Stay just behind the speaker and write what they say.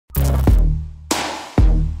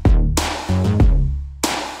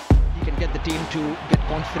team to get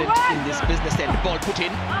confident in this business end. Ball put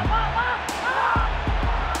in.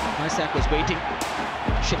 Isaac was waiting.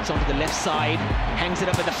 Shifts onto the left side. Hangs it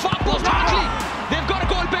up at the far post. Hartley! They've got a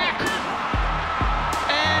goal back.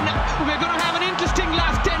 And we're going to have an interesting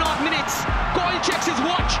last 10 odd minutes. Coyle checks his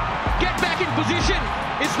watch. Get back in position.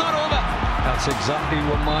 It's not over. That's exactly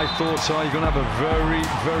what my thoughts are. You're going to have a very,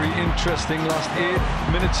 very interesting last 8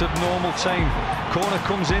 minutes of normal time. Corner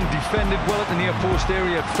comes in, defended well at the near post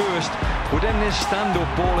area at first, but then this stand-up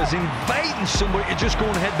ball is inviting somebody to just go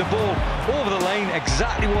and head the ball over the line.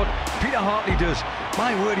 Exactly what Peter Hartley does.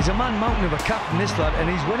 My word, he's a man mountain of a captain, this lad, and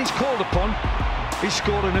when he's called upon, he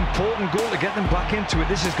scored an important goal to get them back into it.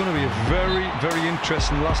 This is going to be a very, very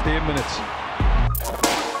interesting last 8 minutes.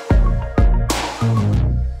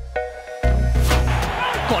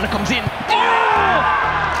 Corner comes in. Oh!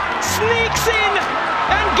 Sneaks in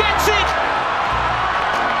and gets it.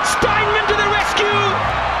 Steinman to the rescue.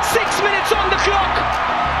 6 minutes on the clock,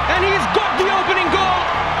 and he's got the opening goal.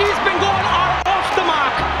 East Bengal are off the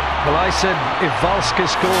mark. Well, I said if Valska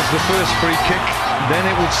scores the first free kick, then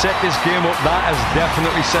it would set this game up. That has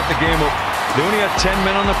definitely set the game up. They only had 10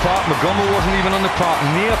 men on the park. Montgomery wasn't even on the park.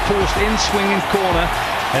 Near post, in swinging corner,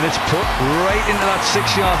 and it's put right into that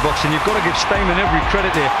 6-yard box. And you've got to give Steinman every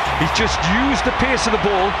credit there. He's just used the pace of the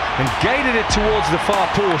ball and guided it towards the far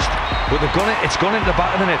post. But it's gone into the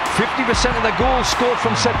back of the net. 50% of the goals scored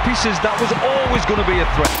from set pieces. That was always going to be a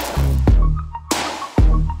threat.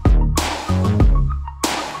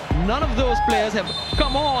 None of those players have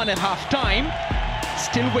come on at half-time.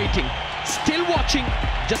 Still waiting, still watching,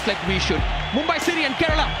 just like we should. Mumbai City and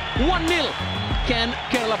Kerala, 1-0. Can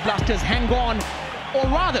Kerala Blasters hang on, or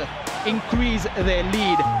rather increase their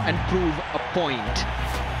lead and prove a point?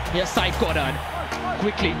 Here's Sai Goddard.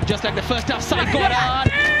 Quickly, just like the first half, Sai Goddard.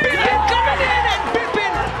 Bipin coming in, and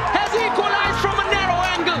Bipin has equalized from a narrow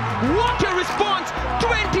angle. What a response!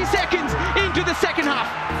 20 seconds into the second half.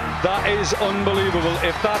 That is unbelievable.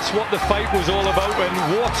 If that's what the fight was all about, and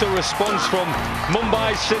what a response from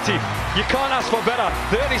Mumbai City. You can't ask for better.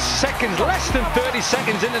 30 seconds, less than 30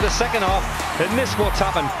 seconds into the second half, and this what's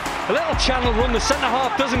happened. A little channel run, the centre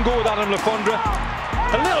half doesn't go with Adam Lafondra.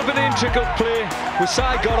 A little bit of intricate play with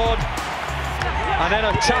Sai Goddard. And then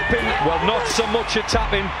a tap-in, well, not so much a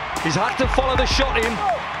tap-in. He's had to follow the shot in.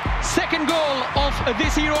 Second goal of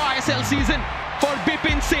this Hero ISL season for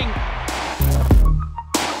Bipin Singh.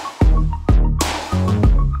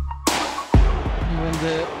 When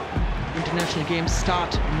the international games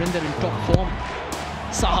start, Rinder in top form.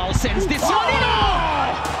 Sahal sends this one in.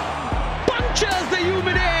 Oh! Punches the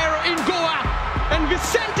humid air in Goa, and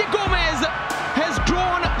Vicente has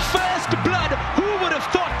drawn first blood. Who would have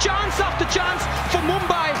thought? Chance after chance for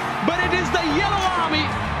Mumbai, but it is the Yellow Army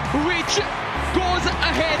which goes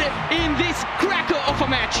ahead in this cracker of a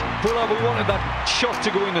match. Bulla, we wanted that shot to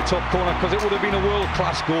go in the top corner because it would have been a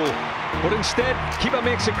world-class goal. But instead, keeper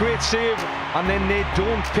makes a great save, and then they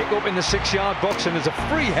don't pick up in the 6-yard box, and there's a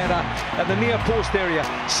free header at the near post area.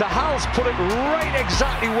 Sahal's put it right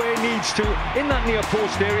exactly where he needs to, in that near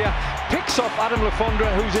post area. Picks up Adam Lafondra,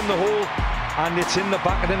 who's in the hole, and it's in the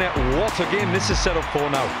back of the net. What a game this is set up for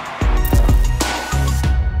now.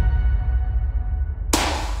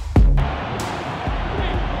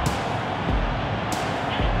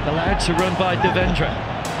 Allowed to run by Devendra,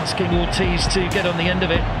 asking Ortiz to get on the end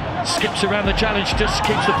of it. Skips around the challenge, just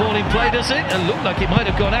keeps the ball in play, does it? And looked like it might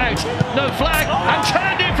have gone out. No flag, and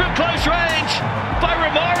turned in from close range by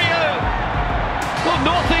Romario. Well,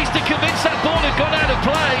 Northeast are convinced that ball had gone out of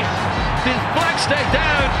play. The flag stayed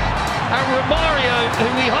down, and Romario, who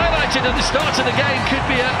we highlighted at the start of the game, could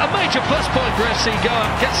be a major plus point for FC Goa.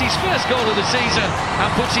 Gets his first goal of the season and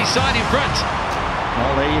puts his side in front.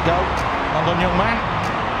 Well, there you go. Well done, young man.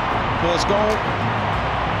 First goal.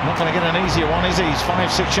 Not going to get an easier one, is he? He's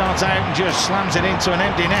 5-6 yards out and just slams it into an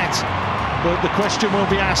empty net. But the question will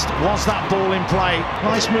be asked, was that ball in play?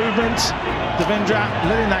 Nice movement. Devendra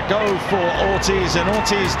letting that go for Ortiz, and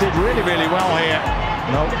Ortiz did really, really well here.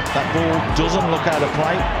 No, that ball doesn't look out of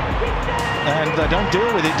play. And they don't deal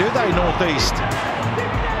with it, do they, Northeast?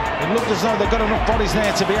 It looked as though they've got enough bodies there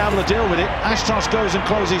to be able to deal with it. Ashtosh goes and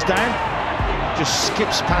closes down. Just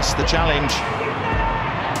skips past the challenge.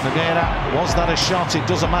 Nogueira, was that a shot? It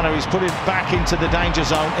doesn't matter, he's put it back into the danger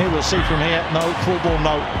zone. Here we'll see from here, no, full ball,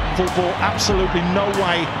 no. Full ball, absolutely no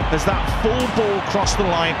way has that full ball crossed the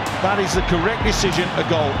line. That is the correct decision, a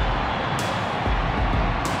goal.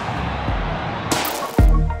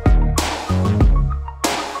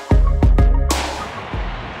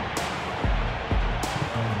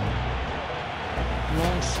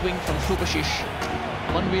 Long swing from Subhashish.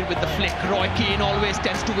 Manvir with the flick. Roy Keane always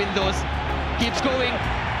tends to win those. Keeps going.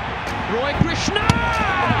 Roy Krishna!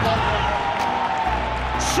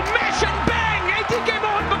 Smash and bang! ATK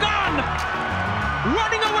Mohan Bagan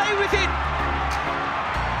running away with it.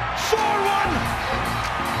 4-1.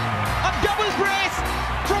 A double brace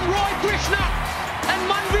from Roy Krishna and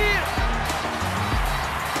Manvir.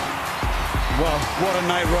 Well, what a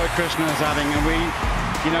night Roy Krishna is having, and we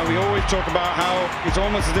always talk about how it's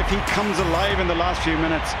almost as if he comes alive in the last few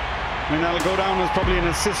minutes. I mean, that'll go down as probably an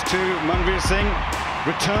assist to Manvir Singh.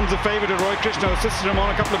 Returns the favour to Roy Krishna, assisted him on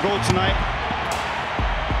a couple of goals tonight.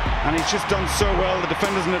 And he's just done so well. The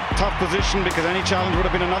defender's in a tough position because any challenge would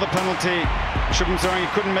have been another penalty. Shubham Sarang, he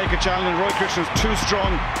couldn't make a challenge, and Roy Krishna's too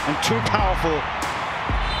strong and too powerful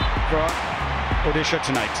for Odisha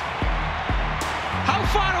tonight. How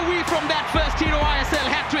far are we from that first Hero ISL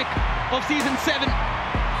hat-trick of season 7?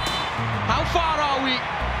 How far are we?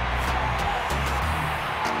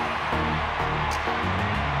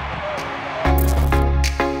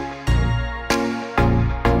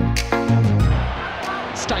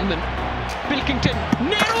 Steinman, Pilkington,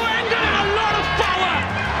 narrow angle and a lot of power,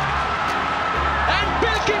 and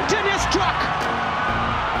Pilkington is struck.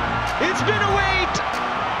 It's been a wait,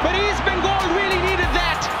 but East Bengal really needed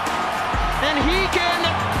that, and he can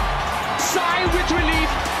sigh with relief.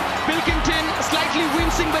 Pilkington slightly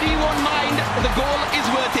wincing, but he won't mind. The goal is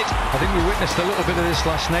worth it. I think we witnessed a little bit of this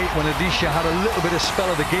last night when Odisha had a little bit of spell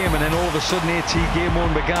of the game, and then all of a sudden Game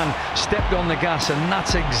One began, stepped on the gas, and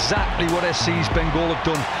that's exactly what SC East Bengal have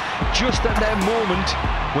done. Just at that moment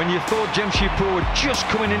when you thought Jamshedpur were just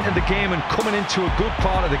coming into the game and coming into a good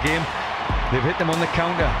part of the game, they've hit them on the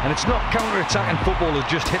counter, and it's not counter-attacking football. They've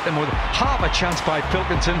just hit them with half a chance by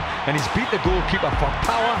Pilkington, and he's beat the goalkeeper for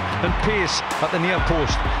power and pace at the near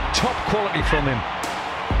post. Top quality from him.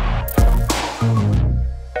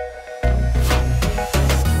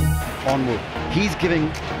 Onward. He's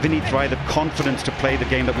giving Vineet Rai the confidence to play the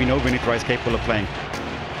game that we know Vineet Rai is capable of playing.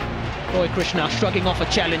 Roy Krishna shrugging off a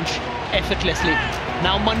challenge effortlessly.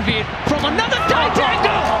 Now Manvir from another tight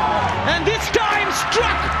angle, and this time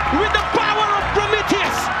struck with the power of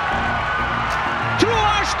Prometheus. Through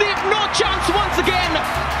Arshdeep, no chance once again.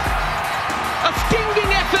 A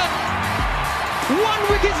stinging effort. One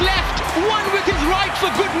with his left, one with his right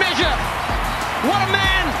for good measure. What a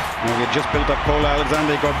man! And we had just built up Cole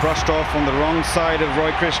Alexander. He got brushed off on the wrong side of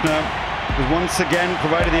Roy Krishna. He once again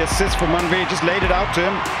provided the assist for Manvir, just laid it out to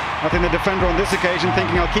him. I think the defender on this occasion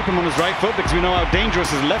thinking I'll keep him on his right foot because we know how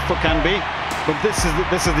dangerous his left foot can be. But this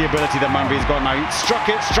is the ability that Manvir's got now. He struck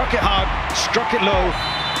it hard, struck it low,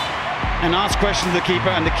 and asked questions to the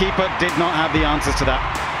keeper, and the keeper did not have the answers to that.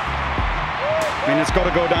 I mean, it's got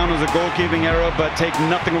to go down as a goalkeeping error, but take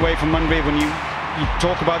nothing away from Manvir when you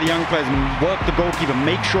talk about the young players and work the goalkeeper,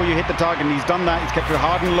 make sure you hit the target, and he's done that. He's kept it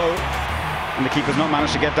hard and low, and the keeper's not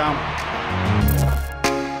managed to get down.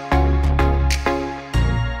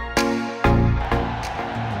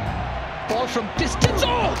 From distance,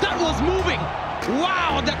 oh, that was moving.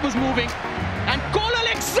 Wow, that was moving. And Cole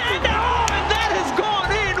Alexander, oh, and that has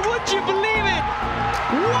gone in. Would you believe it?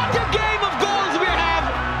 What a game of goals we have.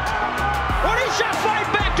 Odisha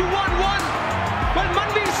fight back to 1-1. Well,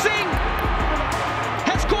 Manvir Singh,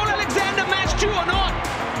 has Cole Alexander matched you or not?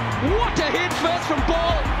 What a hit first from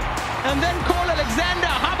Paul, and then Cole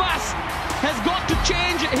Alexander, Habas, has got to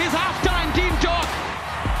change his halftime team talk.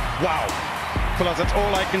 Wow. That's all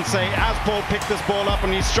I can say. As Paul picked this ball up and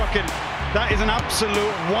he struck it, that is an absolute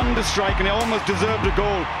wonder strike, and it almost deserved a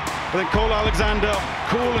goal. But then Cole Alexander,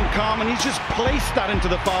 cool and calm, and he's just placed that into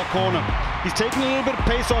the far corner. He's taken a little bit of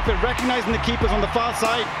pace off it, recognizing the keepers on the far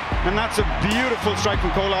side, and that's a beautiful strike from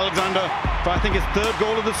Cole Alexander for, I think, his 3rd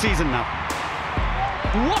goal of the season now.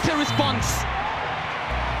 What a response.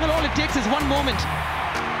 Well, all it takes is one moment.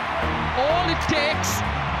 All it takes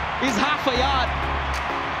is half a yard.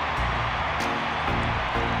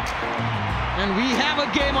 And we have a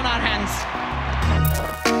game on our hands.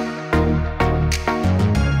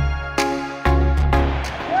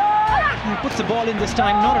 He puts the ball in this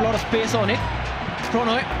time, not a lot of space on it.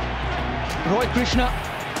 Prannoy, Roy Krishna,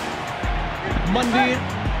 Manvir,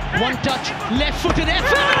 one touch, left-footed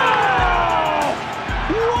effort. Oh!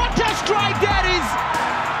 What a strike that is!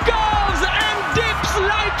 Goes and dips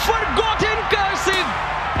like forgotten cursive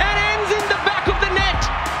and ends in the back of the net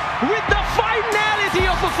with the finality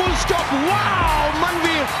of a full stop. Wow,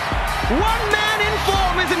 Manvir, one man in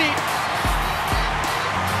form, isn't he?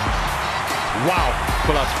 Wow,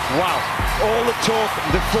 Pulas, wow. All the talk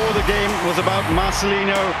before the game was about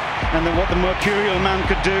Marcelino and then what the Mercurial man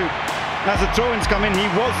could do. As the throw-ins come in, he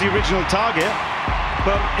was the original target,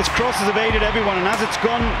 but his crosses have aided everyone, and as it's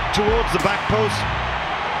gone towards the back post,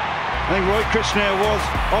 I think Roy Krishna was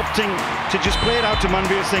opting to just play it out to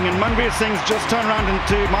Manvir Singh, and Manvir Singh's just turned around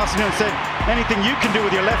to Marcelino and said, anything you can do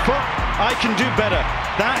with your left foot, I can do better.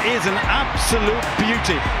 That is an absolute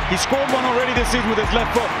beauty. He scored one already this season with his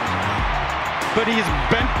left foot, but he's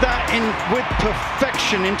bent that in with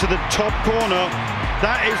perfection into the top corner.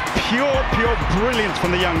 That is pure brilliance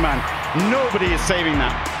from the young man. Nobody is saving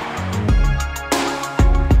that.